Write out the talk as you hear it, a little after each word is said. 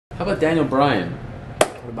How about Daniel Bryan?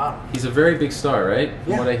 What about him? He's a very big star, right?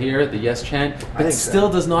 From Yeah. what I hear, the yes chant, but think so. still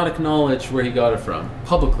does not acknowledge where he got it from,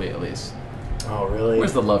 publicly at least. Oh, really?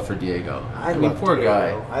 Where's the love for Diego? I mean, love poor Diego.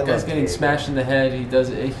 guy. I Guy's love getting Diego. smashed in the head.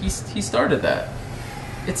 He started that.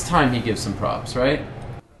 It's time he gives some props, right?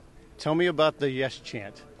 Tell me about the yes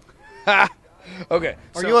chant. Okay.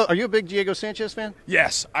 Are you a big Diego Sanchez fan?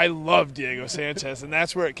 Yes, I love Diego Sanchez, and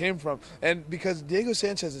that's where it came from. And because Diego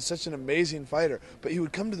Sanchez is such an amazing fighter, but he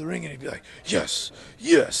would come to the ring and he'd be like, yes,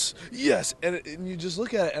 yes, yes. And you just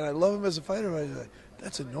look at it, and I love him as a fighter, but I was like,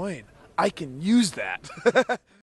 that's annoying. I can use that.